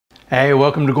Hey,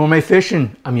 welcome to Gourmet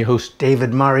Fishing. I'm your host,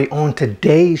 David Murray. On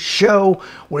today's show,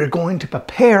 we're going to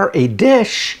prepare a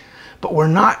dish, but we're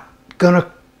not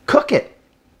gonna cook it.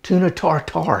 Tuna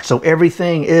tartare. So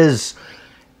everything is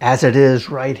as it is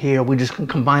right here. We're just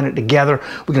gonna combine it together.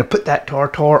 We're gonna put that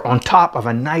tartare on top of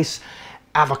a nice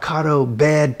avocado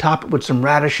bed, top it with some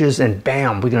radishes, and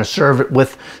bam, we're gonna serve it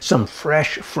with some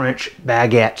fresh French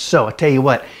baguettes. So I tell you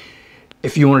what,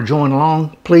 if you want to join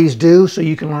along, please do, so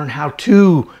you can learn how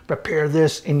to prepare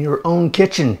this in your own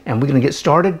kitchen. And we're going to get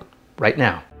started right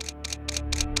now.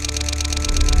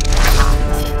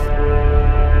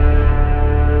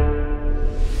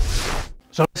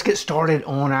 So let's get started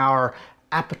on our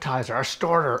appetizer, our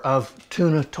starter of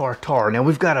tuna tartare. Now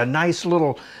we've got a nice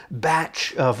little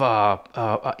batch of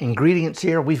ingredients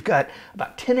here. We've got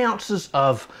about 10 ounces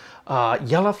of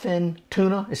yellowfin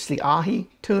tuna. It's the ahi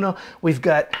tuna. We've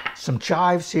got some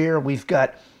chives here. We've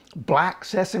got black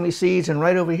sesame seeds, and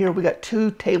right over here we got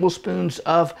 2 tablespoons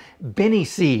of Benne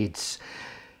Seeds.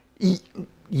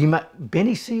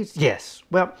 Benne Seeds? Yes.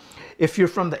 Well, if you're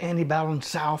from the antebellum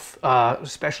South,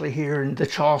 especially here in the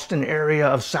Charleston area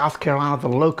of South Carolina, the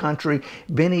Low Country,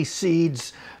 Benne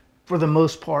Seeds, for the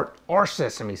most part, are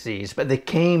sesame seeds, but they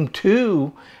came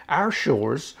to our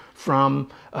shores from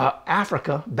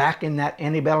Africa back in that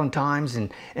antebellum times,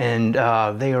 and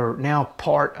they are now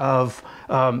part of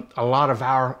a lot of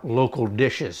our local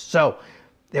dishes. So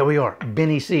there we are,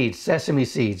 Benne Seeds, sesame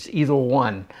seeds, either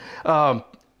one.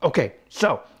 Okay,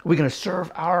 so we're going to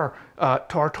serve our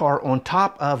tartare on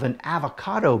top of an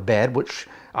avocado bed, which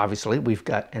obviously we've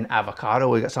got an avocado,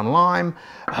 we've got some lime,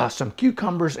 some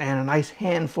cucumbers, and a nice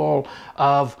handful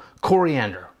of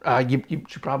coriander. You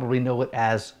should probably know it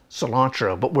as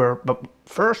cilantro, but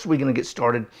first we're going to get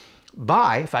started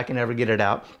by, if I can ever get it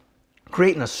out,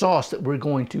 creating a sauce that we're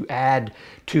going to add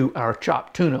to our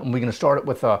chopped tuna. And we're going to start it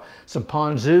with some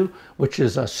ponzu, which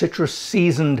is a citrus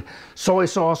seasoned soy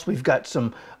sauce. We've got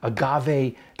some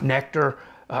agave nectar,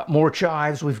 more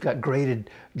chives. We've got grated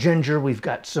ginger. We've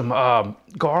got some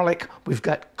garlic. We've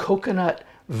got coconut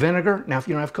vinegar. Now, if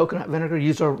you don't have coconut vinegar,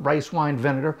 use a rice wine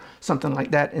vinegar, something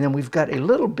like that. And then we've got a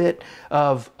little bit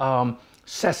of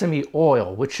sesame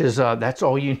oil, which is, that's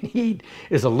all you need,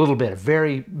 is a little bit of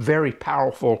very, very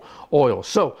powerful oil.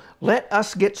 So let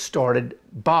us get started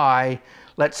by,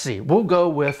 let's see, we'll go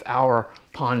with our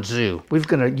ponzu. We're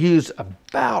going to use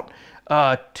about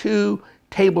 2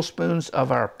 tablespoons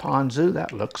of our ponzu.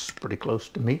 That looks pretty close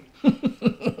to me.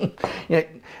 Yeah,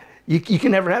 you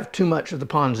can never have too much of the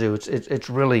ponzu. It's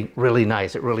really, really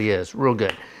nice. It really is real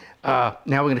good. Now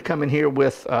we're going to come in here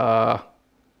with about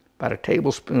a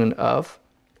tablespoon of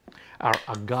our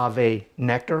agave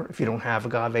nectar. If you don't have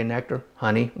agave nectar,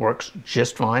 honey works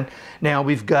just fine. Now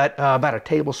we've got about a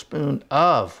tablespoon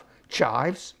of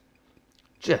chives,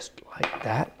 just like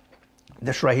that.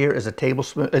 This right here is a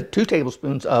tablespoon, 2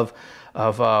 tablespoons of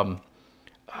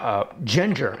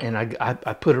ginger, and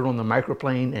I put it on the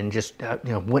microplane and just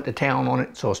went to town on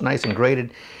it, so it's nice and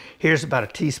grated. Here's about a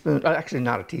teaspoon, actually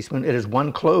not a teaspoon, it is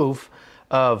 1 clove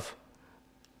of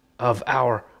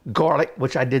our garlic,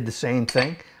 which I did the same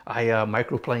thing. I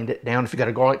microplaned it down. If you got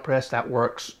a garlic press, that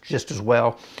works just as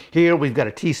well. Here we've got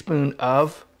a teaspoon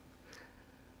of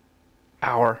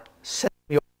our sesame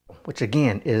oil, which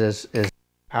again is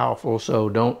powerful, so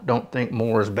don't think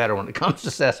more is better when it comes to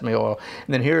sesame oil.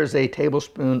 And then here is a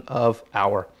tablespoon of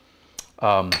our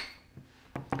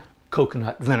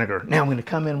coconut vinegar. Now I'm going to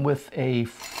come in with a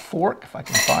fork, if I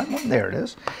can find one. There it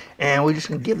is. And we're just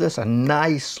going to give this a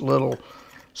nice little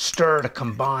stir to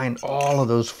combine all of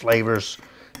those flavors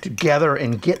together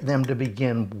and get them to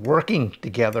begin working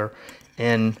together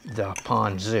in the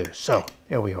ponzu. So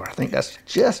there we are. I think that's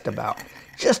just about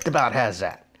has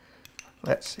that.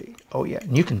 Let's see. Oh yeah,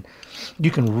 and you can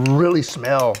really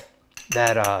smell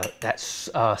that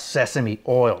sesame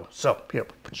oil. So here,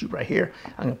 put you right here.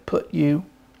 I'm gonna put you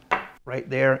right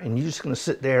there, and you're just gonna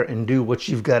sit there and do what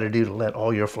you've got to do to let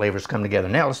all your flavors come together.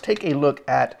 Now let's take a look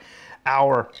at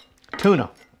our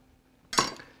tuna.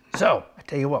 So I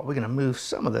tell you what, we're gonna move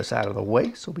some of this out of the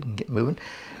way so we can get moving.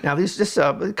 Now these just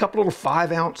a couple little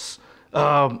 5-ounce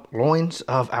loins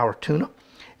of our tuna.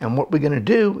 And what we're going to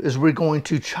do is we're going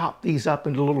to chop these up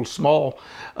into little small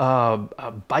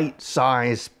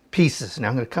bite-sized pieces. Now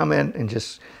I'm going to come in and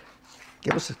just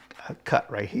give us a cut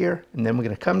right here. And then we're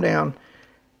going to come down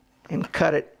and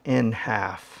cut it in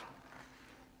half.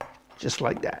 Just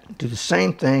like that. Do the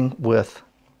same thing with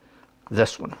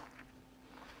this one.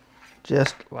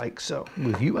 Just like so.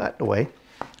 Move you out the way.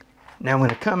 Now I'm going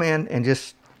to come in and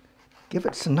just give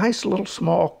it some nice little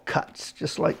small cuts.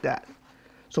 Just like that.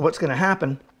 So what's going to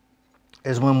happen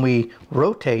is when we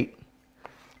rotate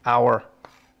our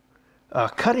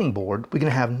cutting board, we're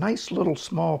going to have nice little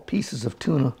small pieces of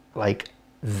tuna like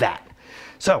that.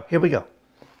 So here we go.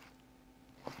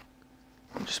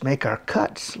 Just make our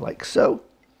cuts like so.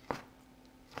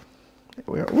 There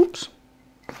we are. Oops.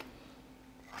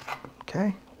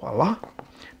 Okay, voila.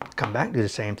 Come back, do the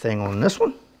same thing on this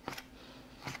one.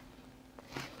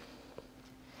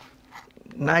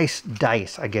 Nice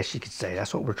dice, I guess you could say.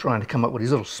 That's what we're trying to come up with,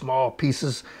 these little small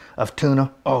pieces of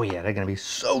tuna. Oh yeah, they're gonna be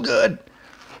so good.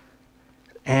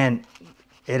 And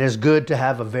it is good to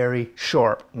have a very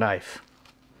sharp knife.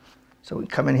 So we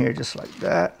come in here just like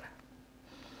that.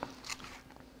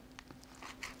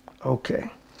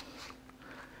 Okay.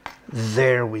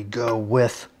 There we go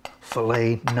with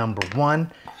fillet number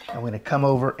one. I'm going to come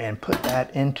over and put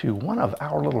that into one of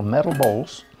our little metal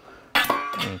bowls.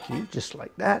 Thank you, just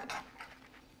like that.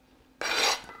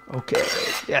 Okay,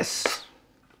 yes.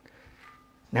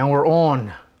 Now we're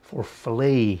on for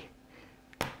fillet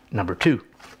number two.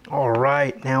 All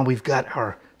right, now we've got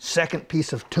our second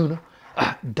piece of tuna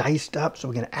diced up. So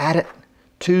we're going to add it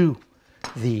to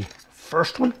the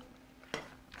first one.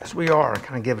 As we are,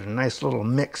 kind of give it a nice little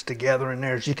mix together in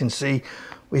there. As you can see,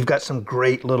 we've got some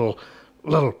great little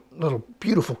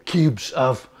beautiful cubes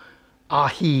of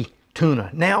ahi tuna.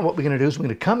 Now what we're going to do is we're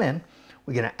going to come in,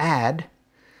 we're going to add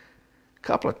a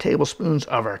couple of tablespoons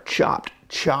of our chopped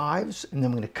chives, and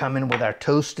then we're going to come in with our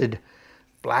toasted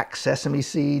black sesame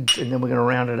seeds, and then we're going to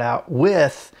round it out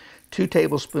with 2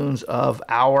 tablespoons of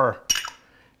our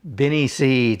Benne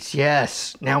Seeds.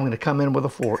 Yes. Now I'm going to come in with a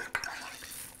fork,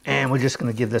 and we're just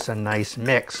going to give this a nice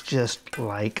mix, just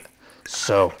like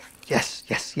so. Yes,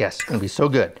 yes, yes. It's going to be so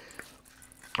good.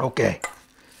 Okay.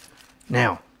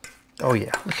 Now, oh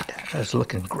yeah, look at that. That's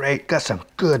looking great. Got some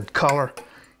good color.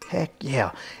 Heck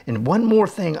yeah. And one more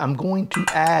thing I'm going to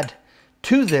add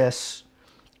to this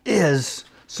is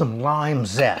some lime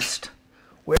zest.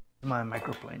 Where's my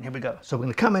microplane? Here we go. So we're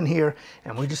going to come in here,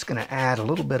 and we're just going to add a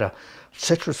little bit of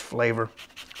citrus flavor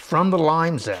from the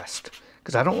lime zest,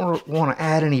 because I don't want to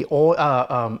add any oil,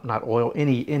 not oil,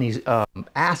 any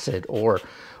acid or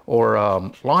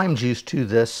lime juice to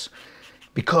this,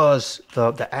 because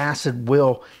the acid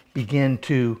will begin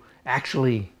to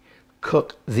actually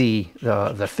cook the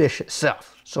fish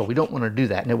itself. So we don't want to do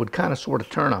that, and it would kind of sort of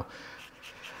turn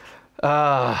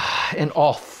an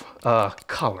off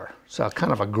color, so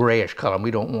kind of a grayish color.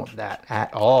 We don't want that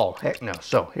at all. Heck no.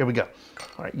 So here we go.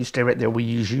 All right, you stay right there. We'll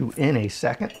use you in a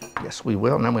second. Yes, we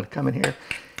will. And I'm going to come in here.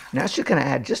 Now it's just going to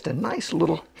add just a nice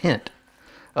little hint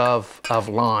of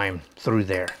lime through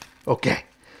there. Okay.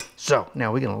 So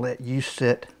now we're going to let you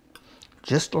sit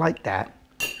just like that.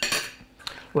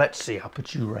 Let's see. I'll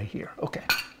put you right here. Okay.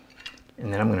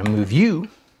 And then I'm going to move you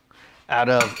out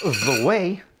of the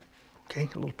way. Okay,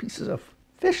 little pieces of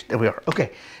fish. There we are.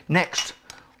 Okay, next,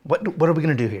 what are we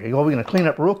going to do here? Well, we're going to clean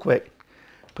up real quick,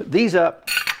 put these up,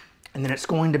 and then it's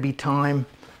going to be time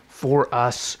for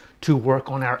us to work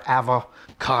on our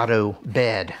avocado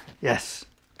bed. Yes.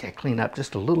 Okay, clean up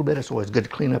just a little bit. It's always good to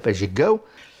clean up as you go.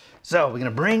 So we're going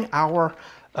to bring our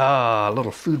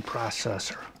little food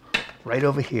processor right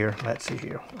over here. Let's see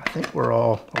here. I think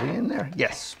are we in there?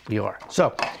 Yes, we are.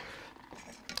 So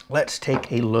let's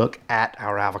take a look at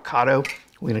our avocado.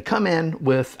 We're going to come in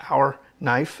with our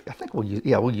knife. I think we'll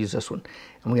use this one.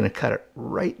 And we're going to cut it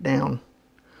right down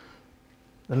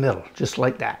the middle, just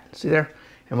like that. See there?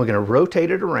 And we're going to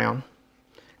rotate it around,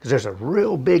 because there's a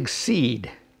real big seed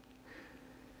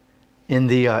in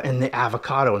the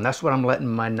avocado, and that's what I'm letting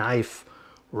my knife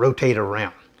rotate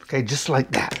around. Okay, just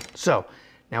like that. So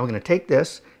now we're going to take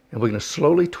this and we're going to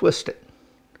slowly twist it,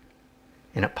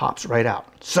 and it pops right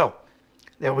out. So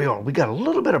there we are. We got a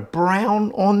little bit of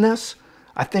brown on this.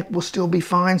 I think we'll still be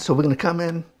fine. So we're going to come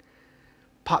in,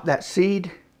 pop that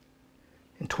seed,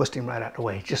 and twist him right out of the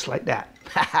way, just like that.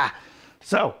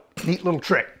 So, neat little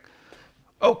trick.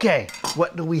 Okay,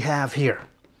 what do we have here?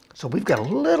 So we've got a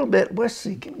little bit, let's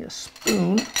see, give me a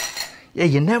spoon. Yeah,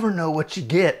 you never know what you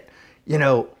get, you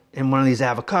know, in one of these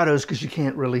avocados, because you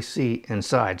can't really see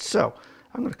inside. So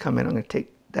I'm going to come in, I'm going to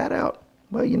take that out.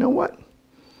 Well, you know what?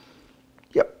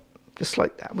 Yep, just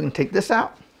like that. We're going to take this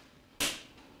out.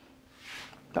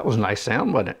 That was a nice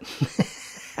sound, wasn't it?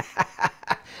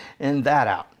 And that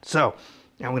out. So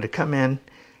now I'm going to come in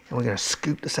and we're going to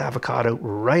scoop this avocado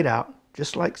right out,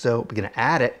 just like so. We're going to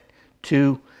add it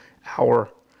to our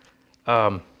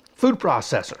food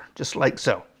processor, just like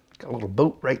so. Got a little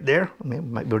boat right there. I mean, we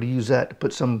might be able to use that to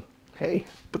put some,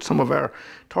 put some of our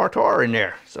tartare in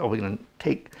there. So we're going to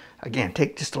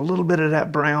take just a little bit of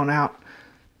that brown out.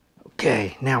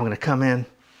 Okay, now we're going to come in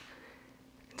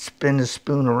and spin the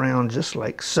spoon around just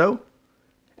like so.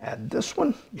 Add this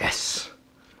one. Yes.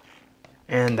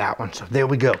 and that one. So there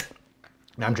we go.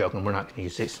 No, I'm joking, we're not gonna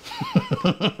use these.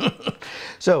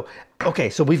 So, okay,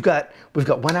 so we've got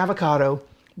one avocado.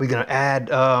 We're gonna add,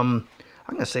 I'm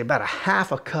gonna say about a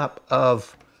half a cup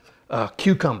of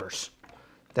cucumbers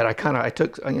that I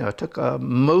took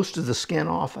most of the skin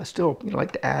off. I still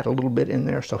like to add a little bit in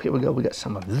there. So here we go, we got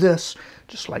some of this,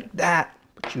 just like that.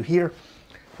 Put you here.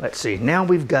 Let's see, now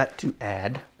we've got to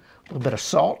add a little bit of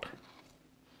salt.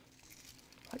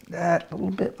 Like that, a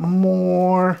little bit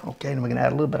more. Okay, and we're gonna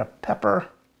add a little bit of pepper.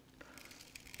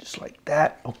 Just like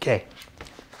that, okay.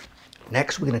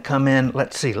 Next, we're gonna come in,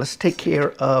 let's see, let's take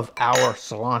care of our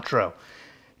cilantro.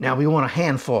 Now we want a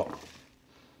handful.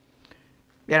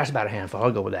 Yeah, that's about a handful,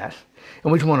 I'll go with that.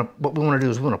 And what we wanna do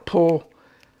is we wanna pull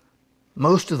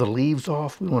most of the leaves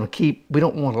off. We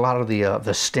don't want a lot of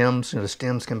the stems. The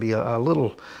stems can be a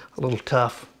little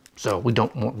tough, so we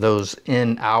don't want those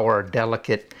in our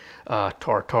delicate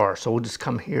tartare. So we'll just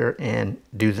come here and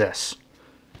do this.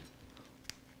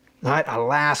 All right, our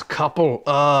last couple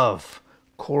of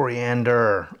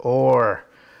coriander or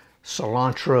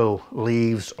cilantro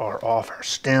leaves are off our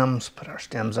stems. Put our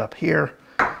stems up here.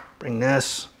 Bring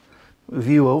this, move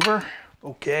you over.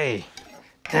 Okay,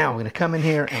 now we're gonna come in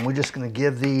here and we're just gonna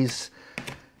give these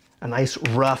a nice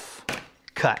rough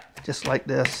cut, just like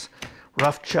this.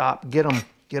 Rough chop, get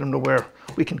them to where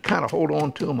we can kind of hold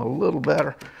on to them a little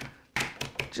better.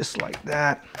 Just like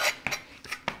that.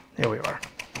 There we are.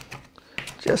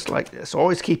 Just like this.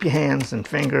 Always keep your hands and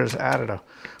fingers out of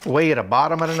the way at the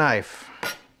bottom of the knife.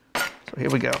 So here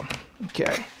we go.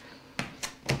 Okay.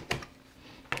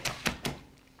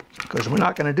 Because we're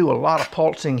not going to do a lot of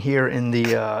pulsing here in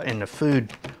the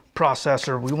food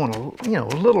processor. We want a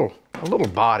little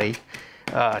body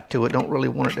to it. Don't really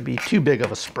want it to be too big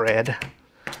of a spread.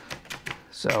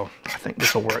 So I think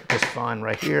this will work just fine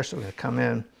right here. So we're going to come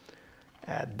in,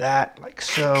 add that like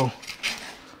so.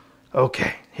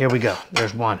 Okay, here we go.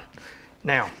 There's one.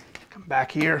 Now, come back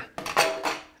here,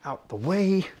 out the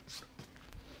way.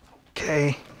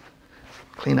 Okay,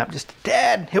 clean up just a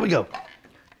tad. Here we go.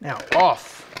 Now,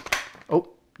 off. Oh,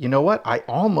 you know what? I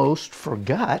almost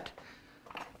forgot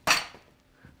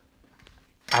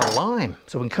our lime.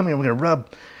 So we can come in, we're gonna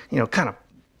rub, kind of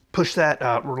push that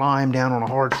lime down on a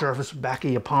hard surface, back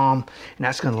of your palm, and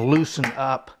that's gonna loosen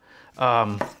up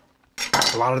a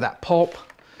lot of that pulp,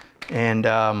 and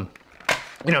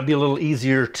be a little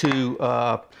easier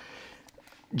to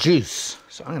juice.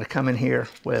 So I'm gonna come in here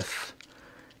with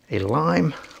a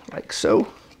lime, like so.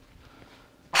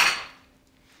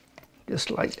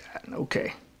 Just like that,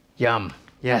 okay. Yum,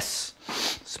 yes,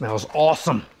 smells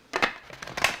awesome.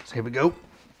 So here we go.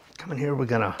 Come in here, we're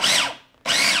gonna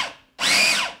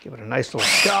give it a nice little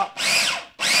chop.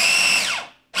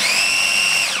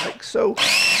 Like so,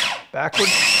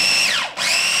 backwards.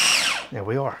 There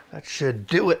we are. That should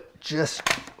do it, just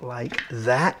like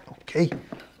that. Okay,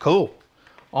 cool.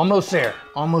 Almost there,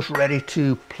 almost ready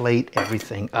to plate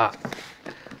everything up.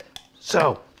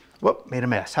 So, whoop, made a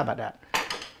mess. How about that?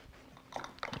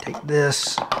 Take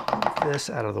this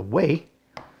out of the way,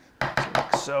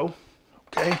 like so.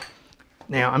 Okay.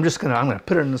 Now I'm gonna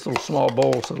put it in this little small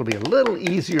bowl so it'll be a little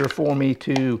easier for me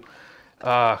to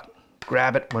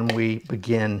grab it when we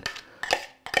begin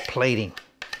plating.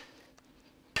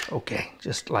 Okay,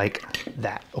 just like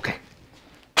that. Okay,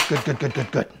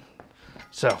 good.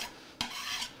 So,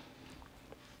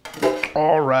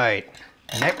 all right,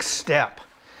 next step,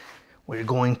 we're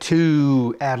going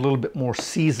to add a little bit more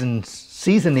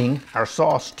seasoning, our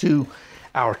sauce, to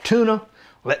our tuna.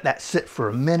 Let that sit for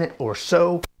a minute or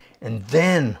so, and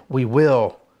then we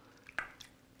will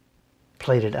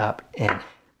plate it up, and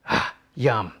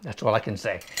yum, that's all I can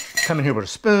say. Come in here with a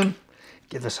spoon,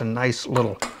 give this a nice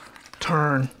little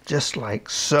turn, just like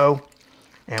so,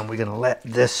 and we're gonna let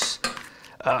this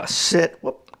sit.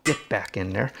 Whoop, get back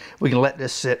in there. We can let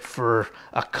this sit for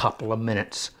a couple of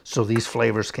minutes so these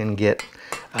flavors can get,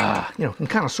 can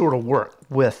kind of sort of work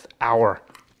with our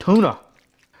tuna.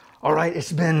 All right,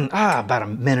 it's been about a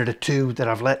minute or two that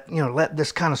I've let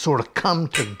this kind of sort of come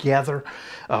together.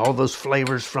 All those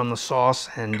flavors from the sauce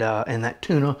and that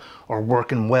tuna are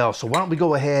working well. So why don't we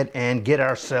go ahead and get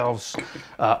ourselves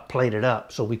plated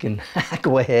up so we can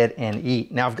go ahead and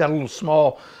eat. Now I've got a little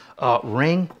small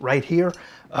ring right here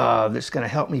that's going to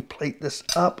help me plate this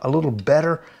up a little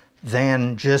better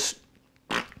than just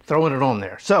throwing it on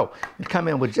there. So you come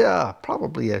in with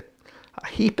probably a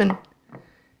heaping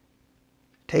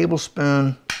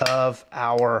tablespoon of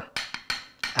our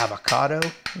avocado.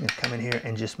 I'm gonna come in here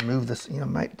and just move this,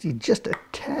 might need just a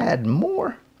tad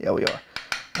more. There we are.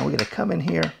 Now we're gonna come in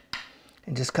here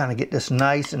and just kind of get this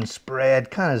nice and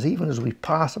spread, kind of as even as we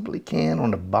possibly can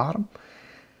on the bottom.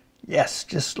 Yes,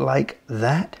 just like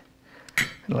that.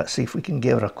 And let's see if we can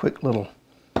give it a quick little,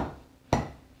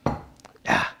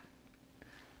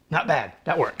 not bad,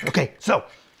 that worked. Okay, so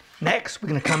next we're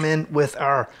gonna come in with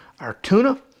our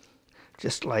tuna,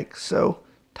 just like so.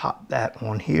 Top that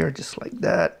on here, just like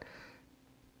that.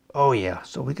 Oh yeah,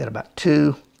 so we got about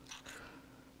 2,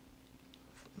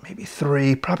 maybe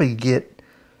 3, probably get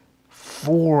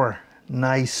 4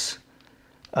 nice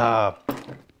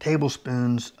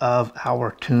tablespoons of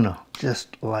our tuna,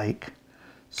 just like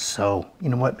so. You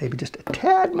know what, maybe just a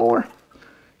tad more.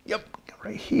 Yep,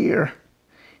 right here,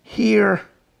 here,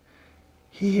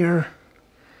 here,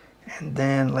 and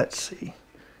then let's see,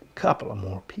 a couple of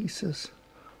more pieces.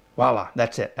 Voila,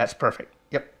 that's it, that's perfect.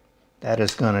 Yep, that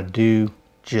is gonna do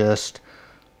just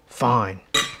fine.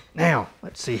 Now,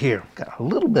 let's see here, got a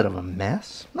little bit of a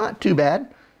mess, not too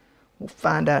bad. We'll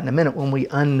find out in a minute when we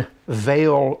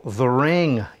unveil the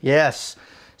ring. Yes,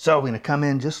 so we're gonna come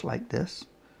in just like this,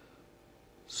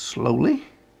 slowly.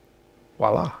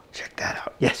 Voila, check that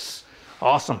out. Yes,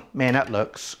 awesome, man, that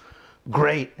looks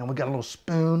great. And we got a little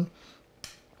spoon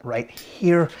right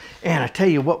here. And I tell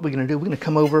you what we're gonna do, we're gonna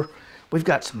come over. We've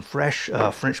got some fresh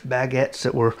French baguettes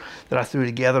that I threw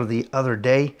together the other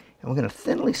day, and we're gonna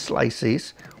thinly slice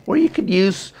these. Or you could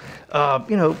use,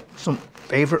 you know, some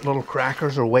favorite little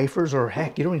crackers or wafers, or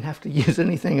heck, you don't even have to use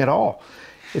anything at all.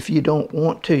 If you don't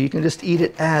want to, you can just eat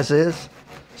it as is.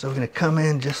 So we're gonna come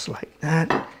in just like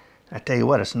that. I tell you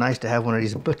what, it's nice to have one of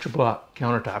these butcher block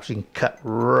countertops. You can cut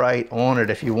right on it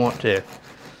if you want to.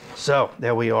 So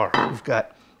there we are. We've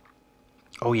got,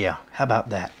 oh yeah, how about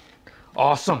that?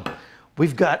 Awesome.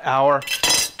 We've got our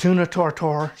tuna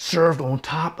tartare served on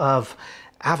top of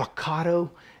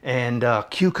avocado and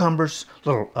cucumbers,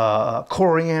 little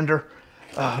coriander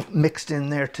mixed in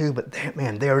there too. But there,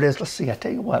 man, there it is. Let's see, I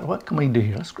tell you what can we do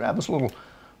here? Let's grab this little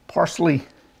parsley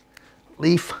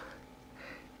leaf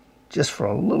just for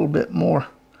a little bit more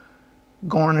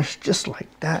garnish, just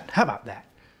like that. How about that?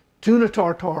 Tuna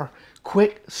tartare,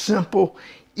 quick, simple,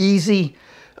 easy.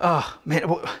 Man,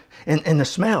 and the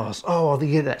smells. Oh,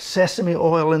 they get that sesame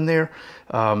oil in there.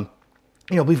 You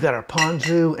know, we've got our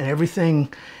ponzu and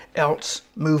everything else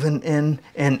moving in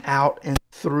and out and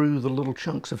through the little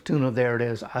chunks of tuna. There it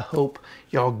is. I hope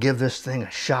y'all give this thing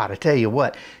a shot. I tell you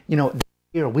what, you know,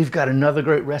 here we've got another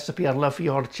great recipe I'd love for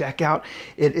y'all to check out.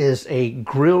 It is a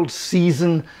grilled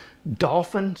seasoned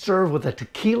dolphin served with a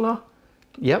tequila.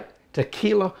 Yep,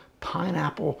 tequila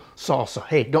pineapple salsa.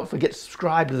 Hey, don't forget to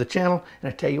subscribe to the channel.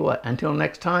 And I tell you what, until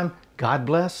next time, God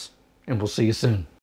bless, and we'll see you soon.